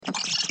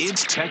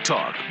It's Tech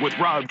Talk with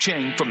Rob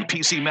Cheng from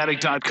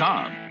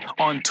PCmatic.com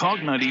on Talk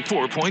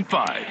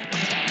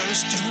 94.5.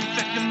 First you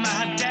infected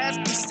my dad's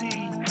PC,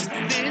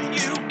 then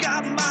you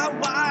got my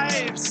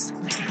wife's.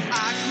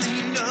 I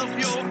cleaned up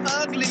your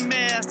ugly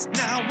mess,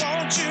 now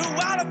want you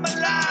out of my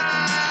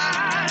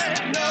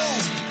life. No,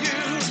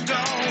 you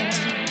don't.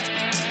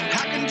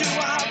 I can do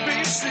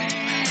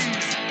RBCs.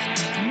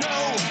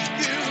 No,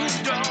 you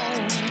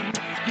don't.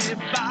 Get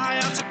by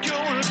on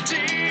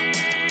security.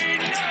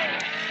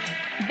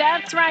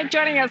 That's right.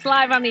 Joining us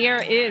live on the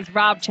air is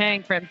Rob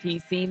Cheng from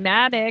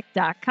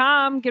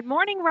PCmatic.com. Good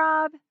morning,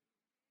 Rob.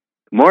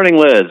 Morning,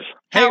 Liz.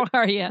 How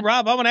are you?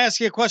 Rob, I want to ask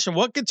you a question.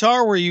 What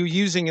guitar were you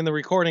using in the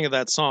recording of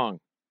that song?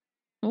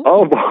 Ooh.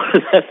 Oh, boy,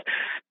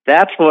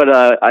 that's what,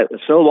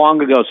 so long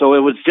ago. So it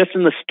was just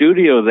in the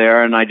studio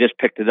there, and I just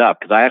picked it up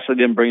because I actually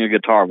didn't bring a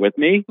guitar with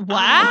me.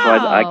 Wow.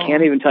 And so I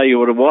can't even tell you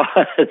what it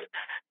was.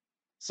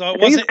 So I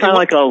think it's kind of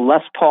like a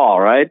Les Paul,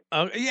 right?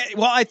 Yeah.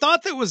 Well, I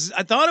thought it was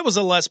a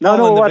Les Paul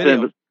No, in the it video.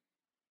 wasn't.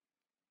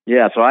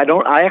 Yeah, so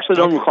I actually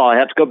don't recall. I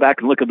have to go back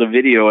and look at the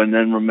video and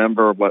then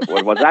remember what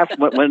it was. That's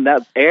when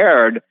that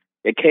aired.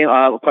 It came.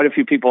 Quite a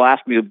few people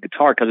asked me the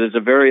guitar because it's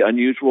a very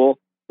unusual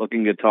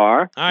looking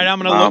guitar. All right,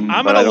 I'm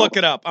gonna look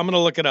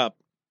it up.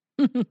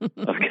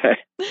 Okay.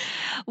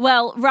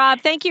 Well,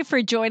 Rob, thank you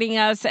for joining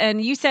us.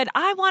 And you said,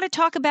 I want to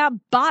talk about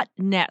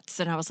botnets.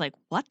 And I was like,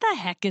 what the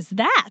heck is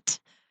that?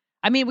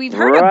 I mean, we've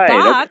heard of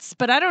bots,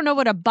 but I don't know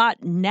what a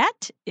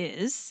botnet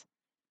is.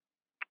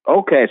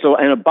 Okay, so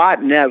in a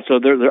botnet, so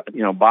they're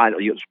bot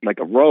like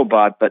a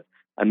robot, but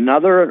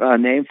another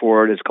name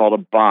for it is called a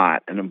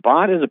bot. And a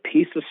bot is a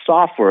piece of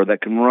software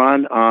that can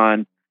run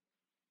on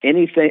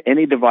any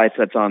device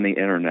that's on the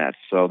internet.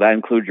 So that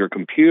includes your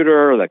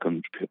computer, that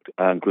can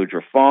include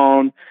your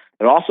phone.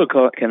 It also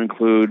can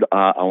include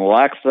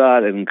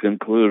Alexa. It can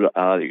include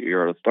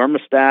your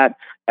thermostat.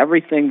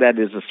 Everything that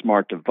is a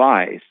smart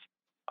device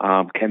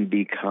can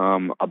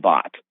become a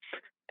bot.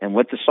 And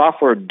what the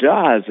software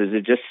does is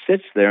it just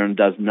sits there and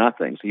does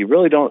nothing. So you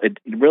really don't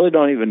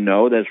even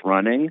know that it's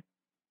running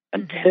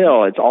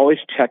until it's always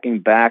checking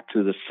back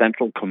to the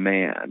central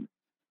command.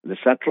 The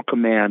central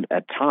command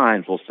at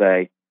times will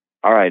say,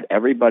 all right,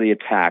 everybody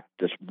attack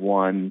this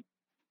one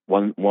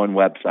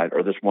website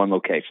or this one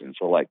location.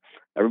 So like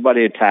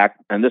everybody attack,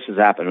 and this has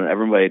happened,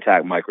 everybody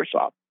attack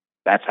Microsoft.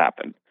 That's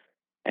happened.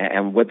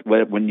 And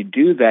when you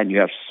do that and you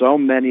have so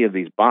many of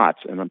these bots,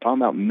 and I'm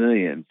talking about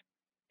millions,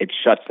 it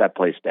shuts that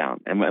place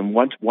down. And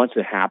once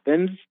it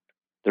happens,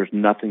 there's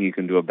nothing you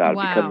can do about it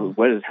because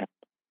what is happening.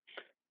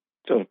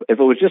 So if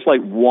it was just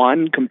like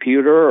one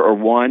computer or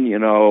one,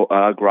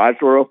 garage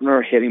door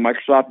opener hitting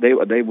Microsoft,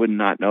 they would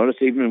not notice.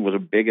 Even if it was a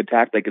big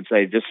attack, they could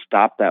say, just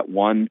stop that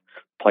one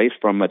place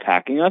from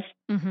attacking us.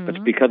 Mm-hmm.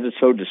 But because it's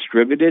so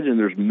distributed and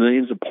there's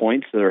millions of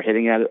points that are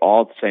hitting at it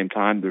all at the same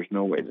time, there's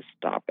no way to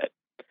stop it.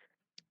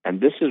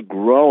 And this is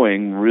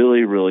growing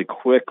really, really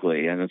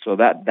quickly. And so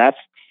that's,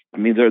 I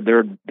mean,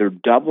 they're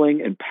doubling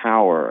in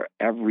power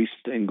every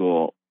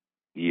single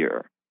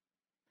year.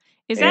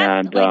 Is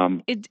that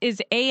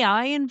is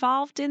AI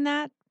involved in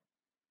that?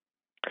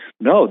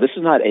 No, this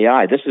is not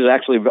AI. This is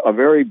actually a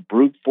very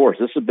brute force.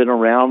 This has been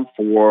around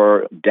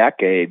for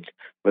decades.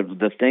 But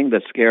the thing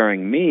that's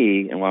scaring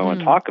me, and what I want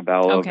to talk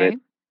about a little bit,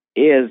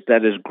 is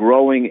that it's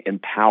growing in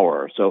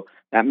power. So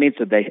that means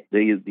that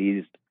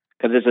these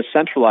because there's a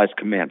centralized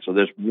command. So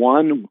there's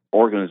one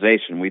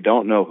organization. We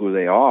don't know who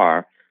they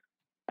are.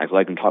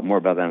 Actually, I can talk more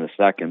about that in a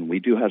second. We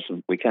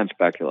can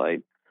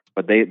speculate.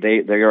 But they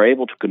are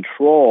able to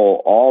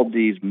control all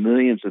these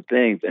millions of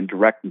things and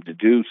direct them to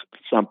do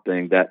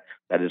something that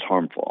is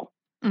harmful,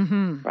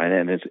 right?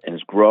 And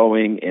it's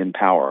growing in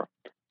power.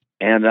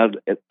 And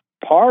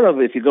part of,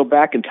 if you go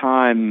back in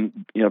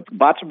time,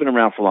 bots have been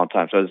around for a long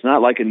time, so it's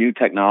not like a new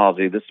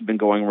technology. This has been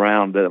going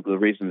around. The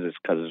reason is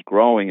because it's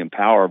growing in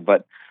power.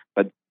 But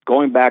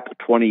going back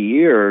 20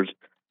 years,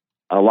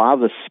 a lot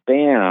of the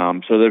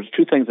spam. So there's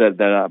two things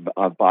that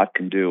a bot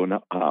can do, and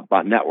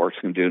bot networks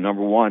can do.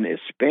 Number one is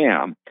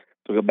spam.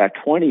 So go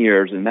back 20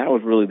 years, and that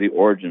was really the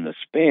origin of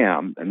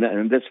spam, and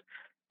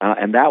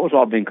that was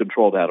all being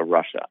controlled out of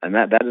Russia. And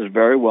that is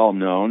very well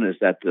known. Is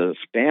that the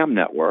spam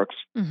networks,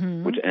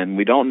 which, and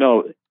we don't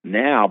know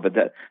now, but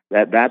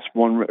that's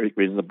one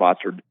reason the bots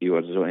are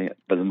doing it.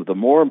 But the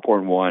more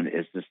important one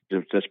is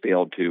to just be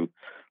able to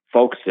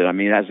focus it. I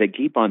mean, as they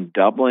keep on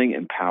doubling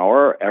in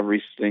power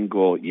every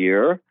single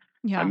year.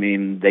 Yeah. I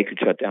mean, they could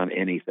shut down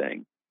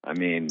anything. I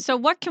mean, so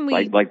what can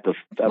we like the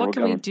federal what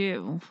can government. we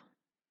do?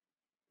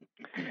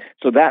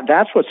 So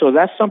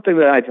that's something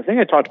that I think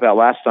I talked about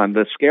last time.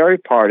 The scary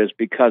part is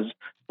because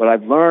what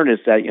I've learned is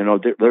that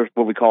there's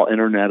what we call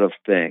Internet of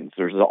Things.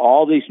 There's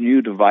all these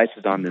new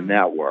devices on the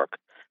network,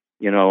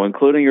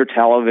 including your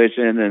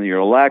television and your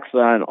Alexa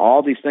and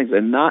all these things,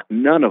 and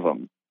none of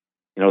them.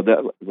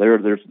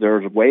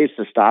 There's ways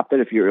to stop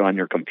it if you're on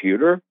your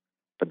computer.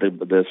 But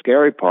the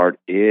scary part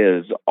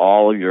is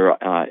all your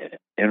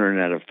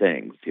Internet of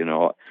Things,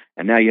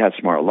 and now you have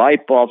smart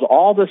light bulbs.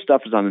 All this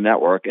stuff is on the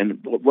network. And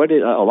what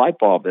a light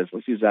bulb is,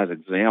 let's use that as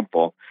an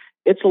example.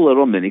 It's a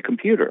little mini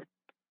computer.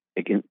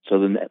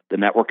 the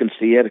network can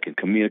see it. It can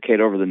communicate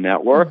over the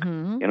network.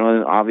 Mm-hmm. And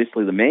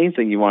obviously the main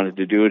thing you wanted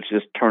to do is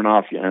just turn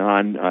off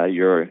on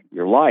your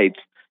lights.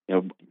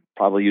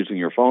 Probably using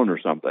your phone or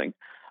something.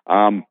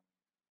 But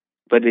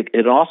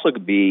it also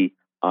could be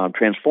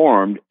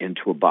transformed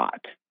into a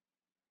bot.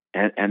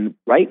 And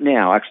right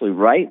now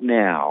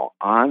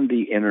on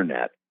the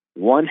internet,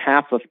 one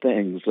half of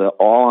things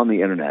all on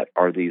the internet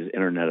are these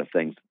Internet of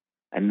Things,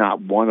 and not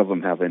one of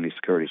them have any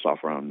security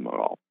software on them at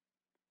all.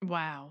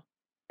 Wow.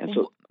 And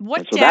so,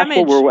 what damage? That's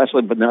what we're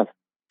wrestling, but not.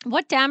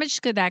 What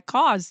damage could that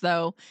cause,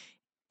 though,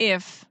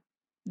 if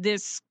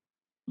this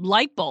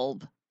light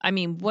bulb? I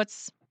mean,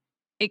 what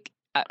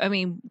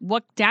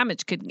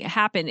damage could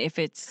happen if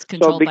it's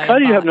controlled by a bot? So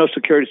because you have no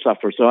security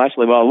software, so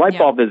actually, a light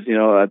bulb is,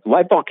 a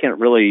light bulb can't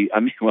really,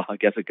 I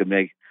guess it could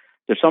make,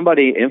 if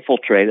somebody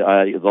infiltrate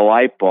the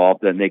light bulb,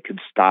 then they could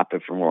stop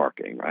it from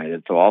working, right?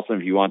 And so also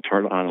if you want to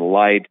turn on a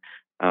light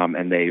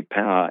and they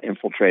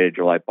infiltrated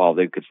your light bulb,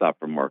 they could stop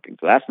from working.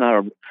 So that's not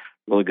a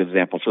really good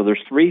example. So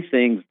there's three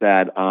things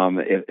that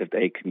if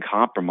they can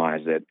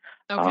compromise it,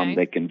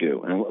 they can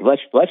do. And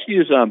let's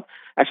use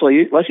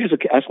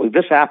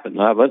this happened.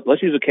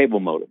 Let's use a cable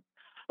modem.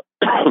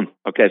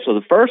 Okay, so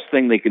the first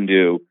thing they can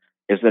do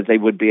is that they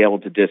would be able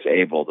to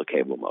disable the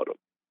cable modem,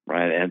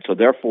 right? And so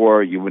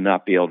therefore, you would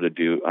not be able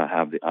to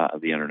have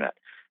the internet.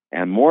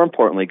 And more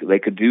importantly, they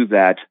could do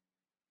that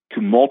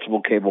to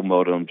multiple cable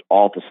modems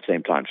all at the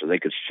same time. So they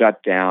could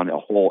shut down a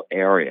whole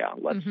area,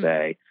 let's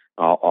say,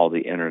 all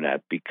the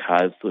internet,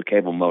 because the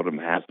cable modem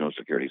has no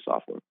security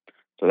software.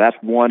 So that's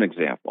one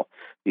example.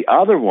 The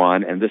other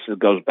one, and this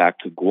goes back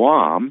to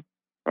Guam,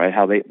 right?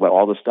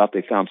 All the stuff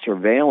they found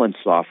surveillance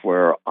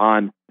software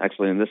on,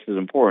 actually, and this is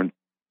important,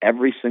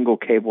 every single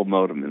cable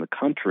modem in the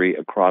country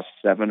across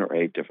 7 or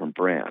 8 different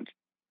brands.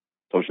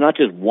 So it's not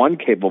just one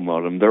cable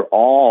modem, they're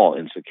all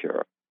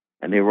insecure.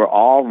 And they were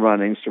all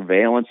running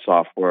surveillance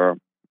software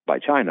by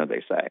China,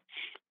 they say,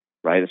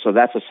 right? So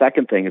that's the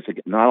second thing, is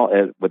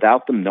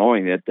without them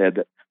knowing it,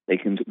 that they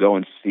can go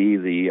and see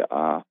they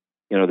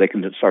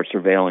can start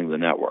surveilling the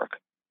network.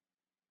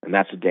 And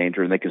that's a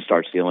danger, and they can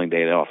start stealing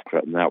data off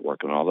the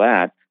network and all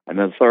that. And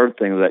then the third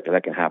thing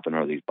that can happen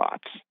are these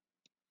bots.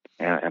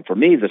 And for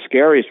me, the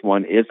scariest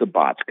one is the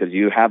bots, because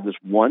you have this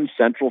one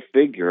central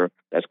figure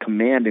that's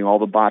commanding all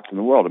the bots in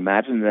the world.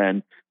 Imagine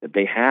then that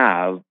they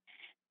have,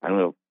 I don't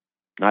know,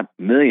 not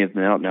millions,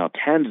 now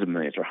tens of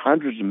millions or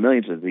hundreds of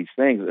millions of these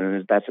things,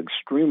 and that's an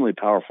extremely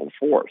powerful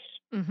force.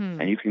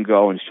 And you can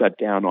go and shut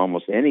down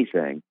almost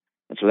anything.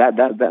 And so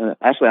that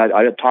actually,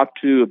 I talked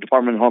to the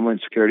Department of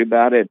Homeland Security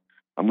about it.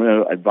 I'm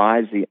going to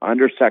advise the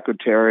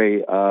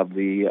Undersecretary of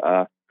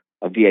the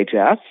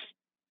DHS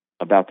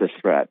about this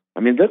threat. I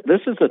mean,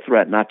 this is a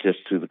threat not just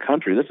to the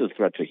country. This is a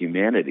threat to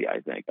humanity, I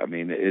think. I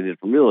mean, it is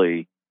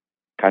really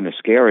kind of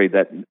scary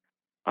that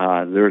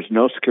there's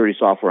no security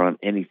software on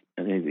any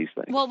of these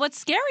things. Well, what's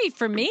scary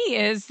for me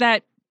is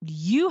that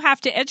you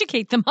have to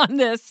educate them on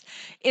this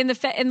in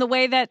the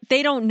way that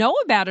they don't know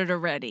about it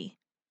already.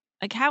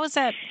 Like, how is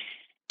that?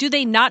 Do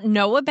they not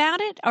know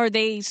about it? Are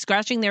they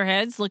scratching their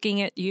heads,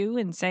 looking at you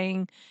and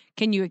saying,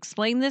 "Can you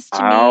explain this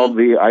to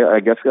me?"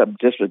 I guess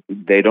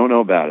they don't know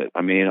about it.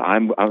 I mean,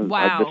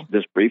 wow.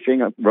 This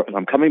briefing.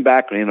 I'm coming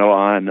back,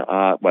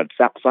 on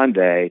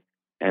Sunday,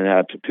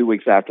 and 2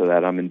 weeks after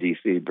that, I'm in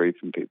D.C.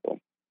 briefing people.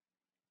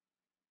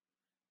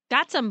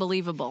 That's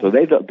unbelievable. So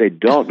they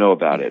don't know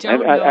about it.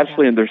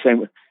 And they're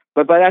saying.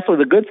 But actually,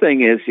 the good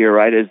thing is here,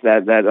 right, is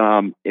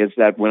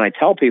that when I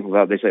tell people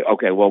about it, they say,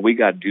 okay, well, we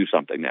got to do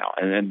something now,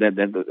 and then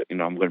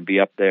I'm going to be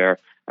up there,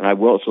 and I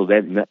will. So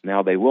then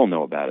now they will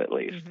know about it at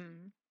least.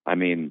 I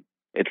mean,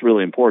 it's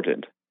really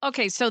important.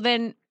 Okay, so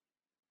then,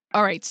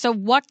 all right. So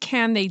what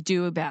can they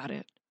do about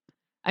it?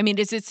 I mean,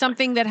 is it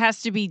something that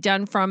has to be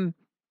done from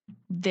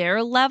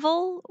their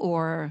level,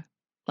 or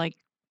like?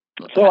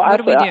 So what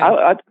do we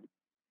do?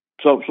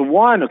 So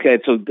one, okay,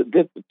 so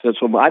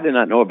I did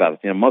not know about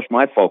it. Most of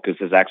my focus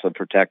is actually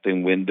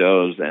protecting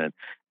Windows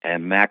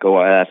and Mac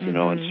OS,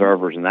 and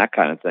servers and that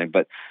kind of thing.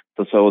 But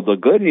so the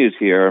good news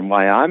here, and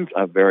why I'm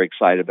very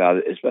excited about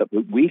it, is that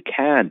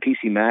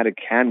PCmatic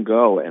can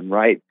go and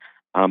write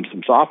some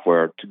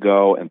software to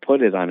go and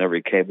put it on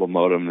every cable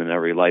modem and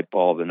every light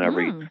bulb and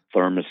every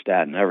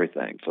thermostat and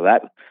everything. So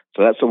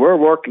we're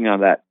working on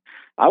that.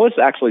 I was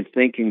actually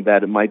thinking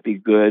that it might be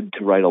good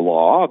to write a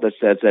law that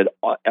says that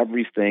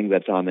everything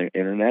that's on the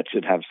internet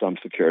should have some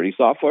security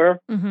software.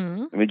 I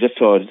mean, just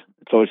so it's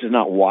just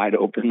not wide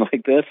open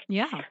like this.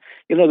 Yeah.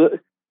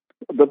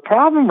 The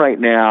problem right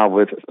now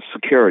with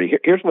security,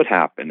 here's what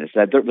happened, is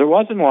that there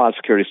wasn't a lot of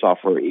security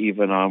software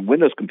even on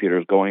Windows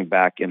computers going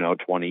back,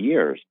 20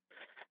 years.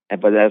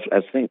 But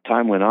as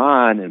time went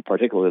on, and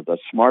particularly the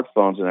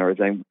smartphones and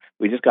everything,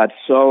 we just got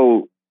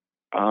so,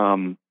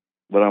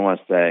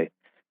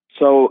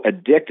 so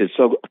addicted.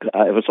 So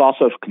it was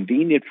also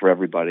convenient for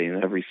everybody,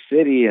 and every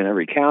city and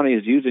every county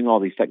is using all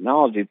these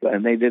technologies,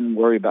 and they didn't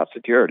worry about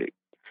security.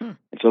 And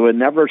so it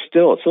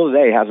still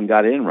today hasn't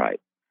got in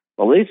right.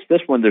 Well, at least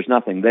this one, there's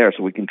nothing there,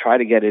 so we can try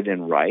to get it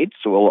in right,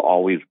 so it'll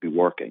always be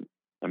working.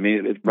 I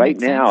mean, right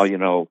now,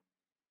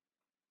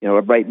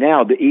 right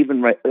now,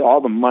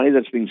 all the money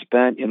that's being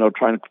spent,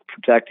 trying to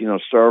protect,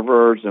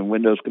 servers and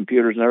Windows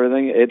computers and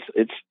everything,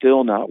 it's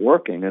still not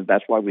working, and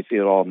that's why we see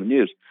it all in the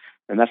news.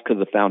 And that's because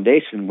the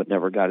foundation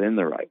never got in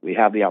there right. We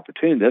have the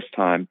opportunity this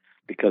time,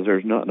 because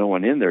there's no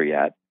one in there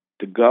yet,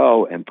 to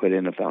go and put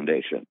in a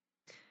foundation.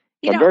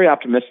 So I'm very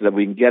optimistic that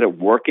we can get it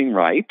working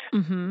right.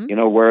 Mm-hmm.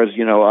 Whereas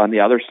on the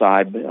other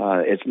side,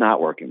 it's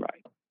not working right.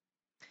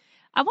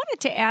 I wanted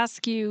to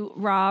ask you,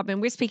 Rob,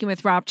 and we're speaking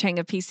with Rob Cheng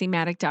of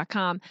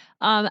PCmatic.com.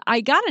 I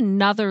got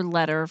another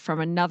letter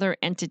from another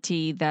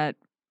entity that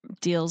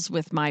deals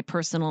with my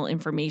personal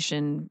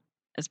information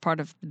as part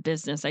of the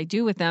business I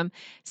do with them,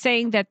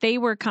 saying that they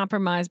were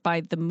compromised by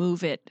the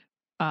MoveIt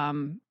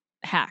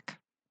hack.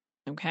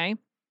 Okay.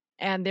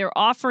 And they're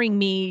offering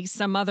me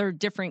some other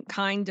different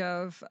kind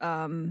of,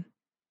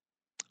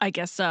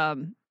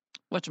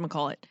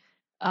 whatchamacallit,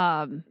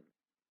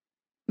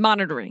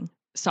 monitoring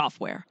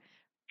software.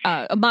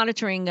 A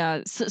monitoring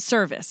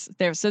service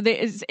there, so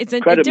it's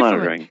a credit different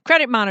monitoring.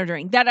 Credit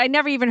monitoring that I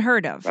never even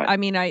heard of. Right. I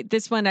mean,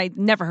 this one I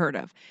never heard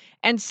of,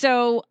 and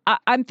so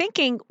I'm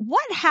thinking,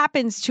 what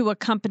happens to a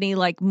company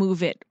like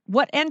MoveIt?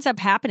 What ends up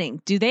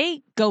happening? Do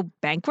they go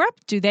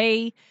bankrupt? Can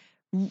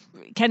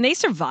they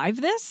survive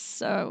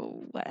this?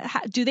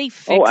 Do they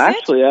fix it? Oh,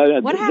 actually,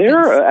 what happens?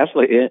 They're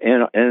actually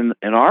in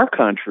our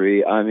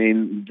country. I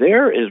mean,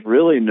 there is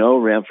really no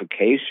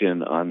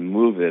ramification on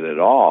MoveIt at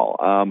all.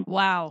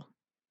 Wow.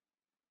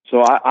 So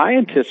I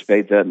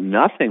anticipate that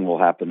nothing will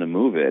happen to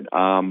MoveIt.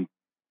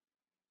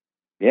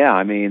 Yeah,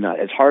 I mean,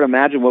 it's hard to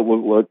imagine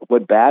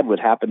what bad would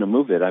happen to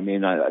MoveIt. I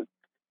mean,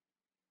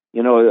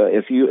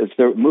 if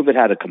MoveIt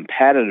had a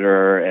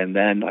competitor, and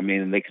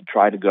then they could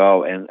try to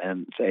go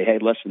and say, hey,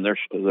 listen,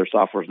 their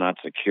software's not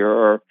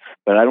secure,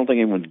 but I don't think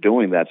anyone's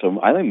doing that.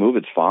 So I think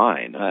MoveIt's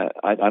fine.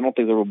 I don't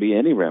think there will be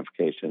any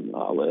ramification,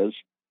 Liz.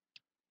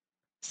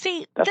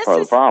 See, that's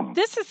part of the problem.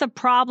 This is a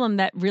problem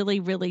that really,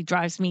 really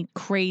drives me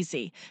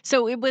crazy.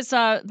 So it was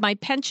my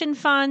pension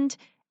fund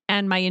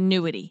and my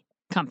annuity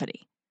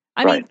company.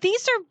 I mean,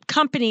 these are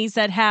companies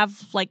that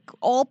have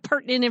all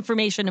pertinent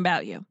information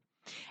about you.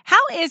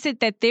 How is it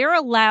that they're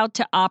allowed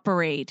to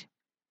operate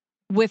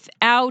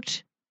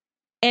without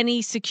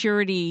any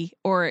security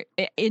or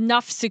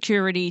enough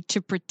security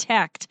to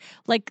protect?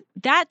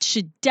 That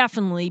should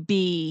definitely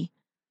be,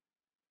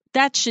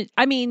 that should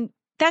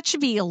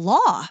be a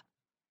law.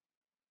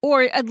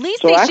 Or at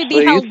least they should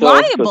be held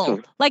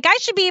liable. I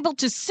should be able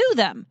to sue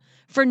them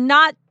for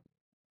not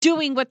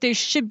doing what they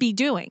should be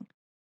doing.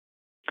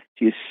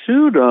 If you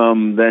sued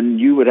them, then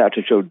you would have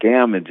to show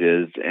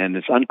damages, and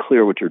it's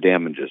unclear what your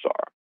damages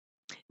are.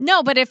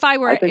 No, but if I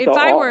were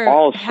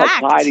all hacked,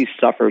 society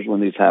suffers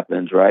when these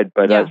happens, right?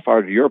 But as far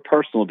as your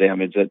personal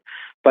damage,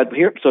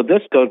 so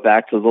this goes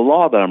back to the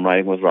law that I'm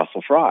writing with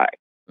Russell Fry.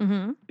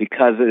 Mm-hmm.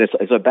 Because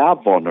it's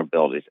about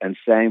vulnerabilities and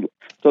saying,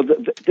 so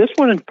this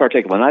one in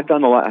particular, and I've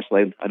done the last,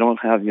 I don't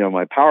have,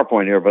 my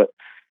PowerPoint here, but,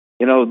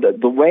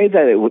 the way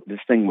that this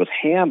thing was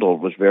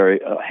handled was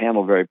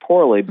handled very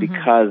poorly,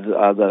 because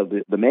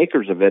the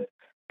makers of it,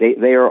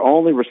 they are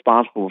only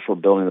responsible for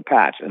building the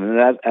patch. And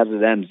as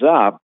it ends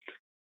up,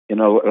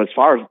 as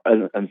far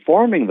as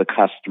informing the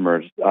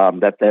customers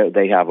that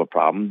they have a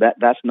problem,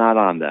 that's not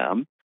on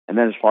them. And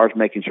then as far as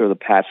making sure the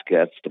patch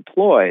gets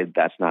deployed,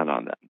 that's not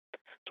on them.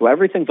 So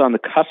everything's on the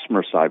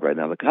customer side right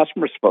now. The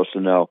customer's supposed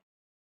to know,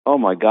 oh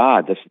my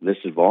God, this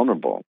is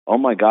vulnerable. Oh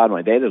my God,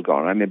 my data's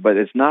gone. But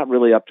it's not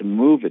really up to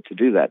MoveIt to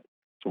do that.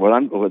 So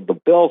what the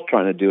bill's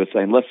trying to do is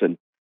saying, listen,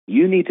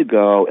 you need to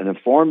go and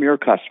inform your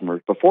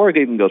customers before it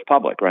even goes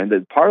public, right?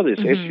 And part of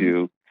this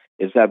issue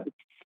is that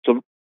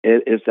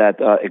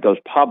it goes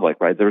public,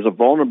 right? There's a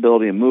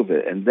vulnerability in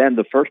MoveIt, and then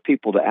the first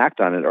people to act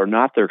on it are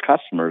not their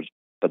customers,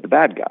 but the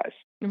bad guys.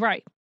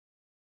 Right.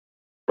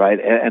 Right.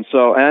 And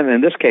so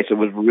in this case, it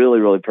was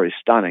really, really pretty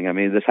stunning.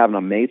 This happened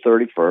on May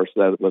 31st.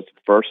 That was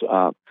the first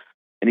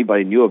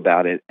anybody knew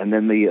about it. And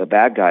then the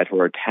bad guys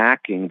were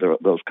attacking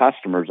those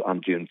customers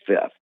on June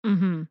 5th.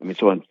 Mm-hmm.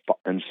 So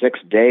in 6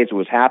 days it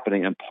was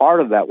happening. And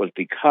part of that was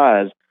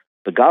because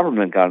the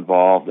government got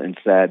involved and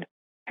said,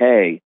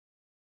 hey,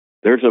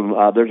 there's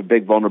a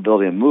big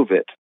vulnerability in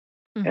MoveIt.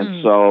 Mm-hmm.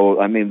 And so,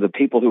 the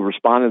people who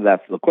responded to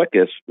that the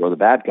quickest were the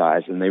bad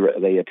guys, and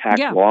they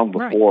attacked long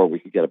before we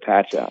could get a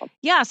patch out.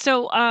 Yeah.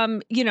 So, that's what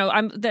I'm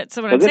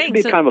saying. This should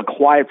be kind of a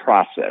quiet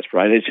process,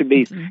 right? It should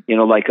be,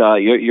 like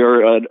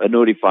your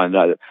annuity fund.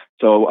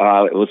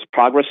 So it was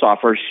Progress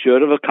Software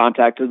should have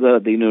contacted the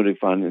annuity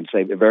fund and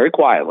say very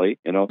quietly,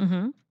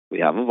 we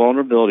have a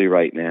vulnerability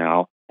right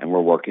now, and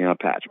we're working on a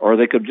patch. Or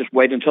they could just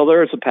wait until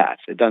there is a patch.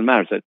 It doesn't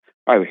matter. Say,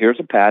 all right, here's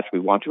a patch. We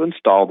want to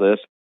install this.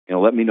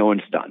 Let me know when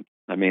it's done.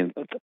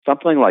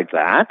 Something like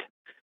that,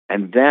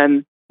 and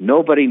then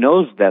nobody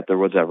knows that there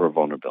was ever a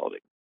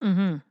vulnerability.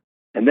 Mm-hmm.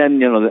 And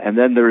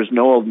then there is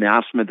no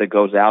announcement that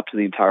goes out to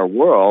the entire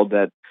world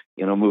that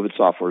MoveIt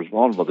software is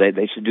vulnerable.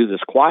 They should do this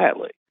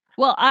quietly.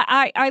 Well,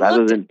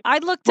 I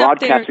looked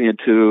broadcasting it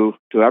to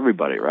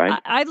everybody,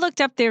 right? I looked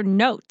up their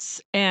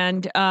notes,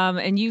 and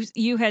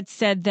you had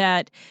said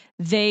that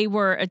they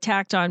were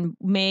attacked on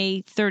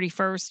May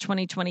 31st,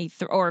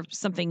 2023, or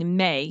something in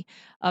May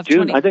of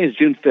June. I think it's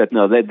June 5th.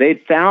 No, they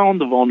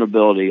found the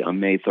vulnerability on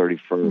May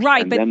 31st,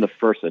 right? And then the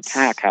first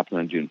attack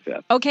happened on June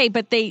 5th. Okay,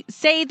 but they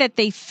say that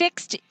they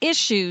fixed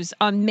issues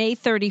on May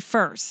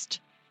 31st.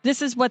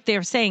 This is what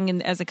they're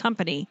saying as a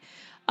company.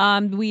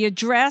 We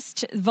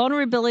addressed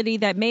vulnerability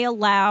that may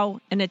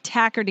allow an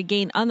attacker to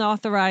gain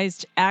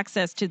unauthorized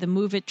access to the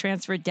Move It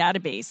Transfer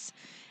database.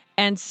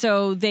 And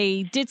so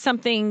they did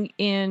something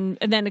and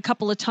then a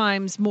couple of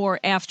times more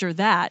after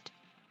that.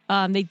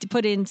 They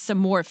put in some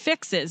more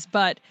fixes.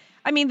 But,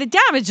 I mean, the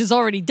damage is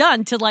already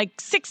done to like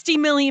 60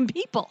 million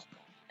people.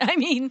 I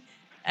mean,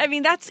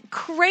 that's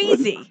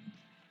crazy.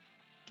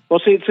 Well,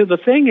 see, the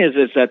thing is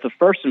that the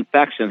first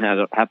infection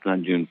happened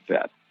on June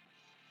 5th.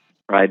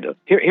 Right.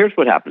 Here's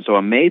what happened. So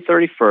on May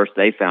 31st,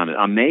 they found it.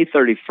 On May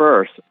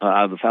 31st,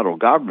 the federal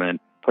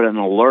government put an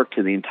alert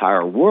to the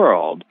entire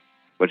world,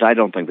 which I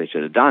don't think they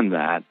should have done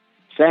that,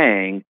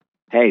 saying,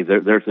 hey,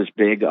 there's this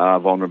big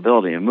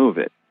vulnerability and move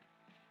it.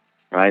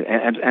 Right.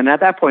 And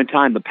at that point in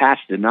time, the patch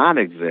did not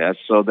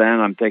exist. So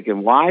then I'm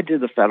thinking, why did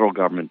the federal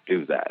government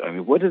do that? I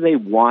mean, what do they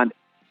want?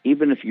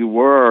 Even if you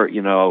were,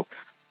 your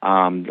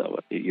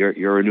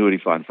annuity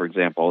fund, for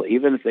example,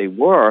 even if they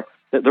were,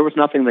 there was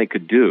nothing they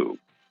could do.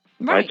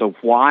 Right. So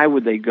why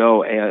would they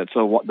go?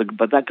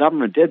 But that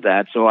government did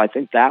that. So I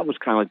think that was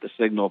kind of like the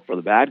signal for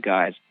the bad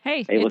guys.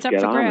 Hey, let's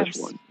get on this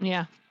one.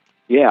 Yeah.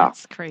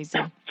 That's crazy.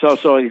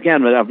 So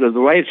again, the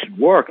way it should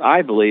work,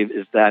 I believe,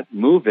 is that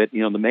Move It.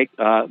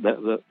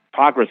 The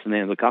Progress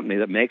name of the company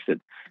that makes it.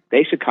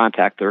 They should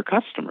contact their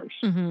customers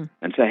and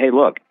say, hey,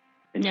 look,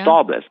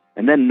 install this,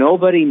 and then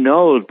nobody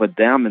knows but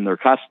them and their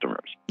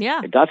customers.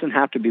 Yeah, it doesn't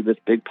have to be this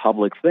big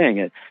public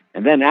thing.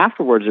 And then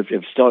afterwards,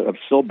 if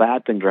still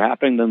bad things are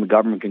happening, then the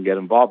government can get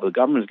involved. But the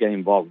government is getting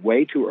involved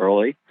way too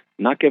early,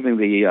 not giving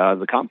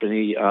the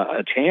company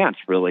a chance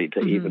really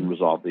to even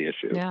resolve the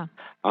issue. Yeah.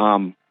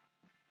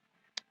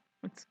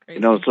 That's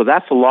crazy. So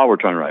that's the law we're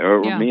trying to write.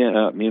 Or me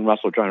and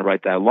Russell are trying to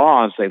write that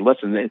law and say,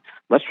 listen,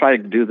 let's try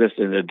to do this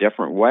in a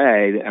different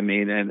way. I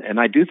mean, and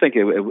I do think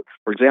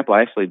for example,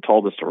 I actually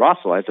told this to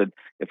Russell. I said,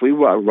 if we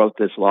wrote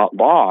this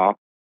law,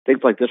 things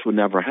like this would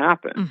never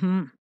happen.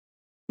 Mm-hmm.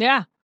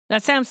 Yeah.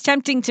 That sounds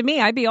tempting to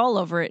me. I'd be all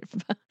over it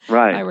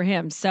right. if I were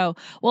him. So,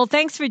 well,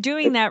 thanks for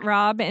doing that,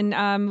 Rob. And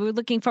we're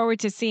looking forward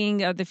to seeing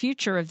the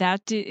future of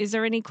that. Is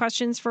there any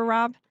questions for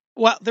Rob?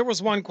 Well, there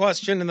was one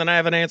question, and then I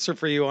have an answer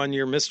for you on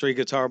your mystery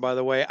guitar, by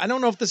the way. I don't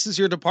know if this is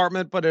your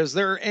department, but is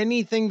there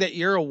anything that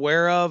you're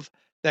aware of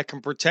that can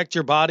protect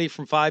your body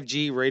from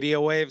 5G radio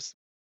waves?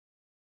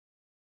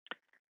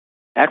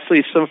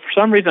 Actually, so for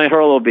some reason I heard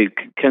a little bit,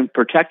 can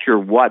protect your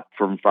what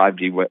from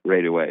 5G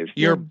radio waves?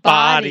 Your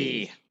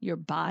body. Your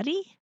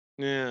body?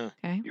 Yeah.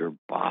 Okay. Your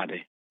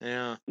body.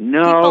 Yeah.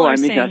 No, I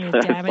mean, I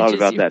thought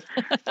about that.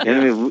 I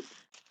mean,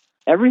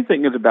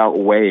 everything is about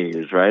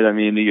waves, right? I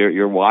mean,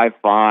 your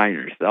Wi-Fi,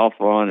 your cell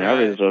phone,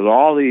 everything. So there's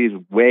all these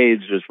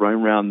waves just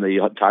running around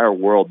the entire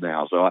world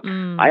now. So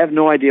I have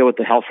no idea what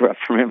the health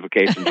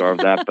ramifications are of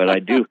that, but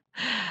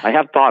I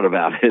have thought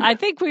about it. I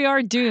think we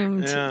are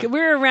doomed. Yeah.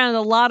 We're around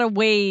a lot of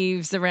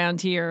waves around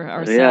here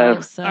ourselves.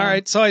 Yeah. So. All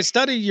right. So I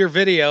studied your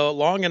video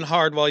long and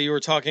hard while you were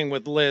talking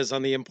with Liz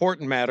on the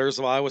important matters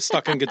while I was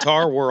stuck in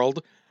Guitar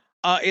World.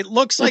 It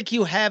looks like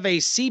you have a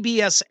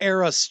CBS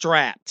era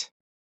Strat.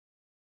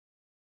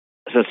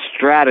 It's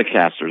a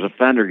Stratocaster, it's a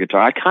Fender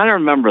guitar. I kind of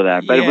remember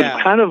that, but it was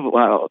kind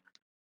of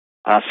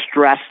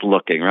stressed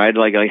looking, right?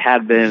 Like it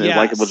had been,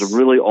 like it was a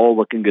really old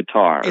looking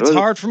guitar. It's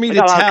hard for me to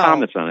tell. A lot of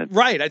comments on it.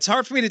 Right. It's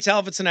hard for me to tell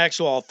if it's an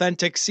actual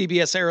authentic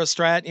CBS era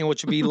Strat,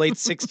 which would be late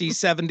 60s,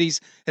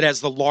 70s. It has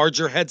the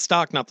larger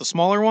headstock, not the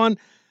smaller one.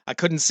 I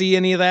couldn't see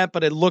any of that,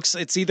 but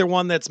it's either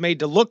one that's made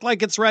to look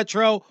like it's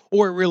retro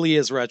or it really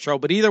is retro.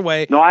 But either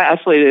way, no,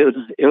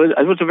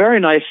 it was a very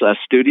nice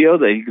studio.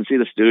 That you can see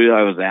the studio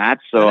I was at.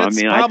 So I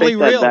mean, I think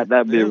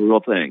that'd be a real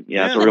thing.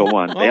 Yeah, it's a real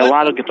one. They had a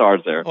lot of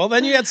guitars there. Well,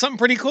 then you had something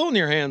pretty cool in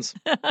your hands.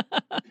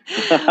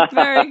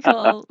 Very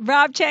cool,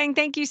 Rob Cheng.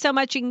 Thank you so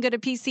much. You can go to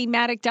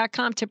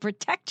PCmatic.com to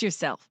protect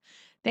yourself.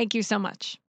 Thank you so much.